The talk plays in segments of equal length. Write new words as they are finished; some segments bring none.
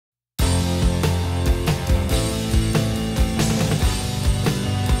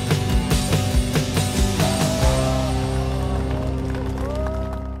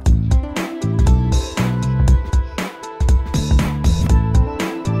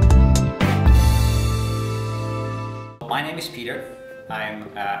My name is Peter.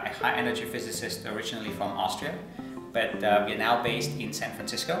 I'm a high-energy physicist originally from Austria, but we are now based in San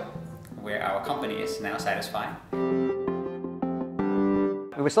Francisco, where our company is NanoSatisfi.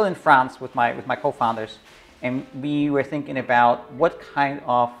 We were still in France with my co-founders, and we were thinking about what kind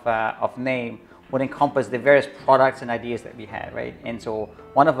of name would encompass the various products and ideas that we had, right? And so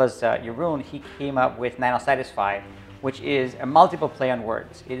one of us, Jeroen, he came up with NanoSatisfi, which is a multiple play on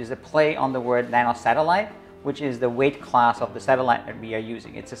words. It is a play on the word nanosatellite, which is the weight class of the satellite that we are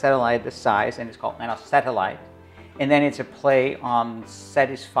using. It's a satellite this size, and it's called nanosatellite. And then it's a play on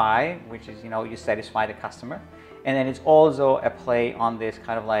satisfy, which is, you satisfy the customer. And then it's also a play on this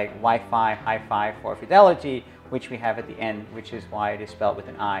kind of like Wi-Fi, hi-fi for fidelity, which we have at the end, which is why it is spelled with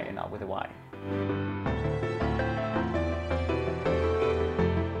an I and not with a Y.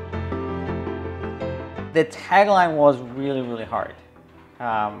 The tagline was really, really hard.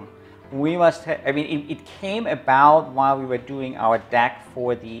 It came about while we were doing our deck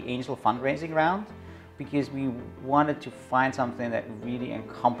for the angel fundraising round, because we wanted to find something that really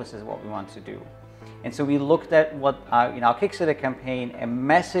encompasses what we want to do. And so we looked at what in our Kickstarter campaign, a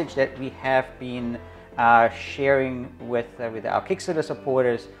message that we have been sharing with our Kickstarter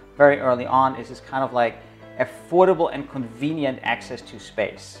supporters very early on is this kind of like affordable and convenient access to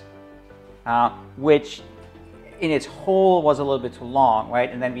space, which in its whole was a little bit too long,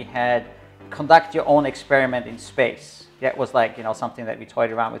 right? And then we had conduct your own experiment in space. That was like, something that we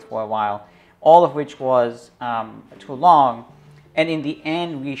toyed around with for a while, all of which was too long. And in the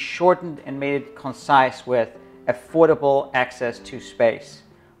end, we shortened and made it concise with affordable access to space,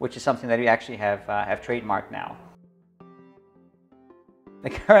 which is something that we actually have trademarked now. The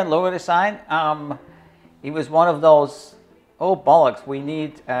current logo design, it was one of those, oh bollocks, we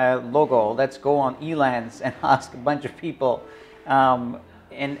need a logo. Let's go on Elance and ask a bunch of people. And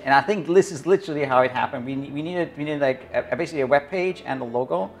I think this is literally how it happened. We needed like basically a web page and a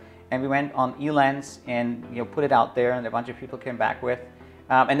logo. And we went on Elance and put it out there, and a bunch of people came back with.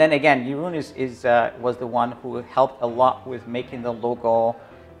 And then again, Jeroen was the one who helped a lot with making the logo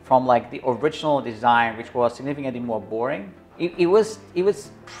from like the original design, which was significantly more boring. It was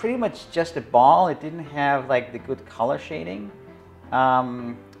pretty much just a ball. It didn't have like the good color shading.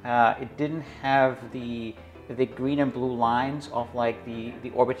 It didn't have the green and blue lines of like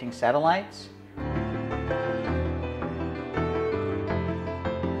the orbiting satellites.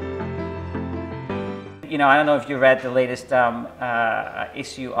 I don't know if you read the latest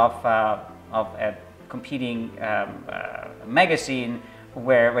issue of a competing magazine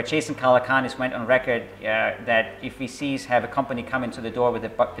where Jason Calacanis went on record that if VCs have a company come into the door with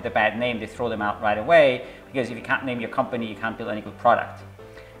a bad name, they throw them out right away, because if you can't name your company, you can't build any good product.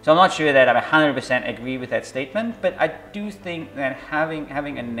 So I'm not sure that I 100% agree with that statement, but I do think that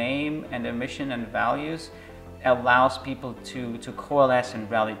having a name and a mission and values allows people to coalesce and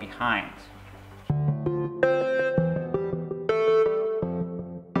rally behind.